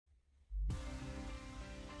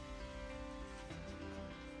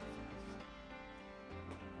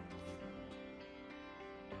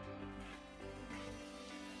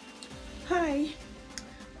Hi,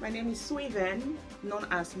 my name is Suiven, known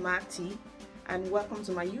as Mati, and welcome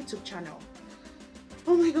to my YouTube channel.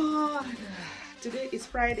 Oh my god, today is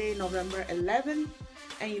Friday, November 11th,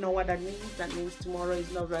 and you know what that means? That means tomorrow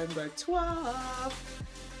is November 12th.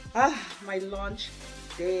 My launch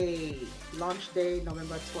day,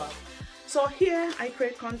 November 12th. So here I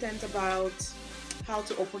create content about how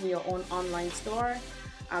to open your own online store.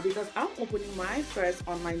 Because I'm opening my first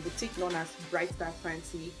online boutique known as Bright Star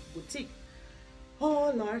Fancy Boutique.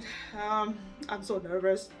 Oh Lord, I'm so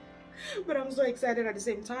nervous, but I'm so excited at the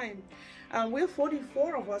same time. We're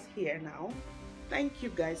 44 of us here now. Thank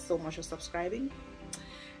you guys so much for subscribing.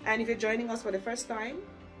 And if you're joining us for the first time,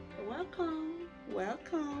 welcome,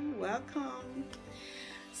 welcome, welcome.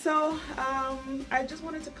 So I just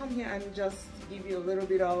wanted to come here and just give you a little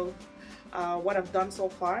bit of what I've done so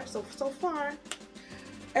far. So far,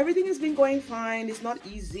 everything has been going fine. It's not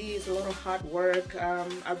easy. It's a lot of hard work.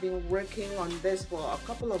 I've been working on this for a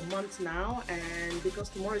couple of months now, and because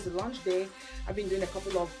tomorrow is the launch day, I've been doing a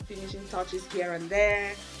couple of finishing touches here and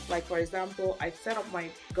there. Like for example, I set up my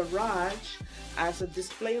garage as a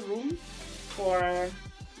display room for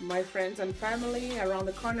my friends and family around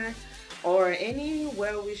the corner, or any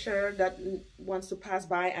well-wisher that wants to pass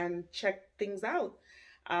by and check things out.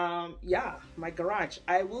 Yeah, my garage.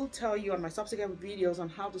 I will tell you on my subsequent videos on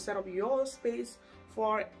how to set up your space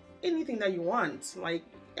for anything that you want. Like,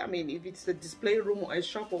 I mean, if it's a display room or a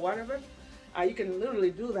shop or whatever, you can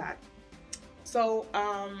literally do that. So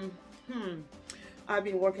I've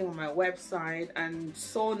been working on my website and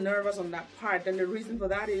so nervous on that part, and the reason for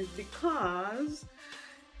that is because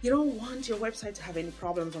you don't want your website to have any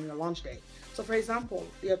problems on your launch day. So for example,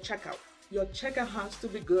 your checkout has to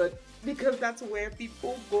be good, because that's where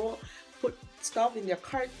people go put stuff in their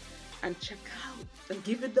cart and check out and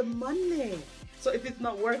give it the money. So if it's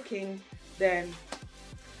not working, then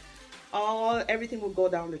everything will go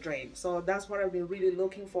down the drain. So that's what I've been really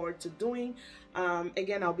looking forward to doing.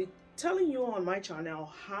 Again, I'll be telling you on my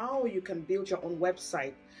channel how you can build your own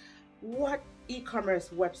website, what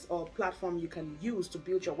e-commerce webs or platform you can use to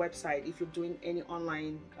build your website if you're doing any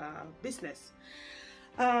online business.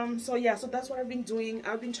 So yeah, so that's what I've been doing.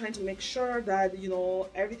 I've been trying to make sure that, you know,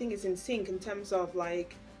 everything is in sync in terms of,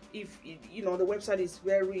 like, if you know, the website is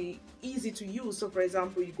very easy to use. So for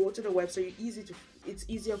example, you go to the website, it's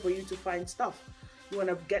easier for you to find stuff. You want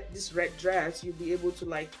to get this red dress, you'll be able to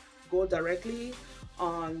like go directly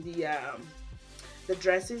on the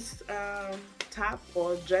dresses tab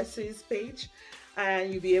or dresses page,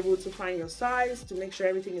 and you'll be able to find your size to make sure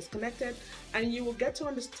everything is connected, and you will get to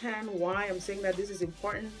understand why I'm saying that this is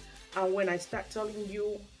important when I start telling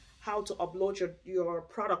you how to upload your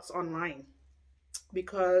products online.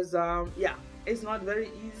 Because yeah, it's not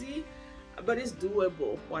very easy, but it's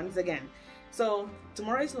doable once again. So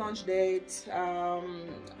tomorrow is launch date.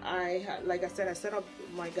 Like I said, I set up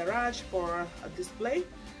my garage for a display,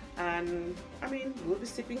 and I mean, we'll be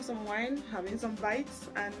sipping some wine, having some bites,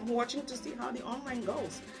 and watching to see how the online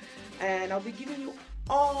goes. And I'll be giving you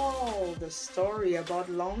all the story about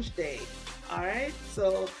launch day. All right,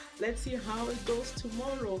 so let's see how it goes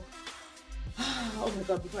tomorrow. Oh my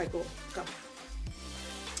god, before I go, come,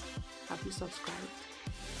 have you subscribed?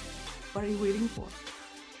 What are you waiting for?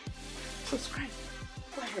 Subscribe.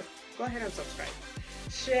 Go ahead and subscribe.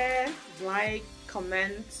 Share, like,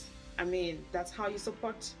 comment. I mean, that's how you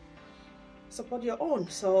support your own.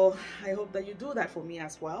 So I hope that you do that for me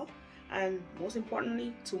as well. And most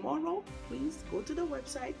importantly, tomorrow, please go to the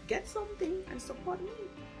website, get something, and support me.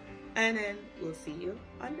 And then we'll see you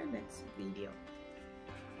on the next video.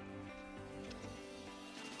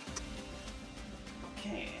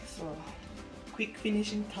 Okay, so quick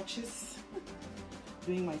finishing touches.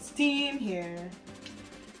 Doing my steam here.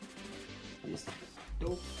 This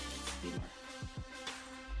dope steamer.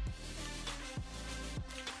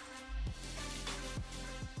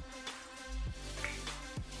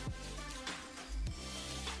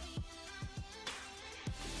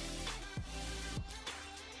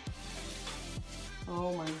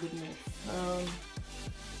 Oh my goodness.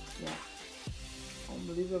 Yeah,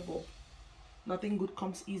 unbelievable. Nothing good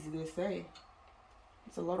comes easy, they say.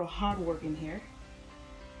 It's a lot of hard work in here.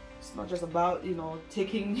 It's not just about, you know,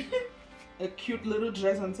 taking a cute little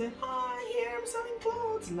dress and saying, hi, here I'm selling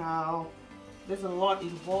clothes. Now, there's a lot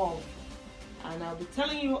involved, and I'll be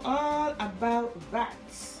telling you all about that.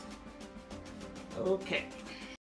 Okay.